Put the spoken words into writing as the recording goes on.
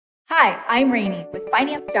Hi, I'm Rainey with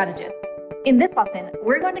Finance Strategists. In this lesson,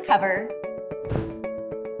 we're going to cover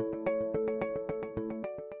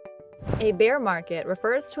a bear market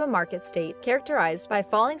refers to a market state characterized by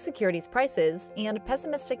falling securities prices and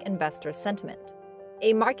pessimistic investor sentiment.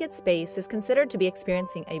 A market space is considered to be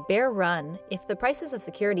experiencing a bear run if the prices of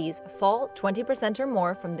securities fall 20% or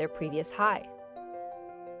more from their previous high.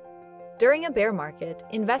 During a bear market,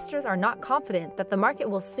 investors are not confident that the market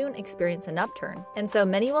will soon experience an upturn, and so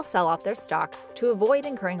many will sell off their stocks to avoid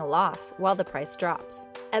incurring a loss while the price drops.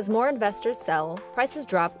 As more investors sell, prices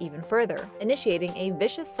drop even further, initiating a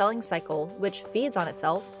vicious selling cycle which feeds on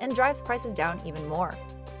itself and drives prices down even more.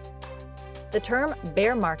 The term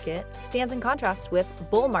bear market stands in contrast with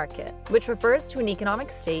bull market, which refers to an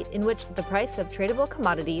economic state in which the price of tradable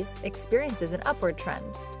commodities experiences an upward trend.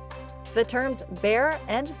 The terms bear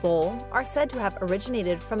and bull are said to have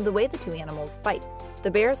originated from the way the two animals fight.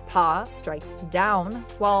 The bear's paw strikes down,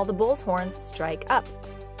 while the bull's horns strike up.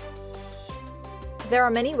 There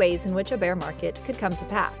are many ways in which a bear market could come to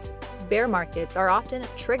pass. Bear markets are often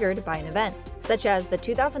triggered by an event, such as the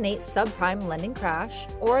 2008 subprime lending crash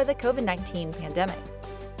or the COVID-19 pandemic.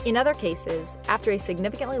 In other cases, after a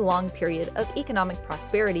significantly long period of economic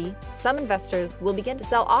prosperity, some investors will begin to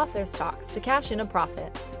sell off their stocks to cash in a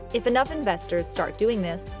profit. If enough investors start doing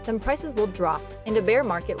this, then prices will drop and a bear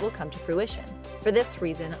market will come to fruition. For this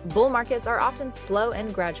reason, bull markets are often slow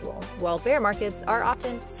and gradual, while bear markets are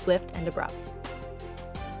often swift and abrupt.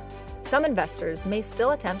 Some investors may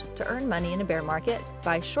still attempt to earn money in a bear market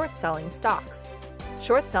by short-selling stocks.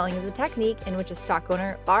 Short selling is a technique in which a stock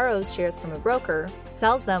owner borrows shares from a broker,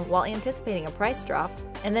 sells them while anticipating a price drop,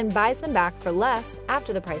 and then buys them back for less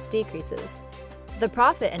after the price decreases. The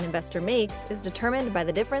profit an investor makes is determined by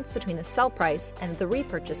the difference between the sell price and the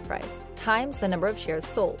repurchase price, times the number of shares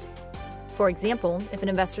sold. For example, if an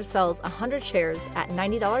investor sells 100 shares at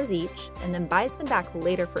 $90 each and then buys them back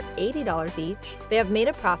later for $80 each, they have made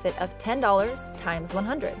a profit of $10 times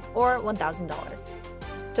 100, or $1,000.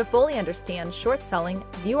 To fully understand short selling,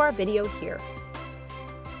 view our video here.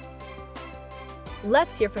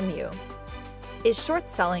 Let's hear from you. Is short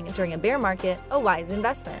selling during a bear market a wise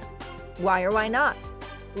investment? Why or why not?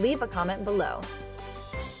 Leave a comment below.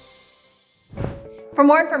 For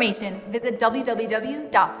more information, visit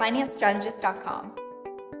www.financestrategists.com.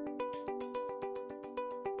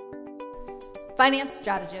 Finance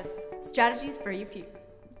Strategists, strategies for your future.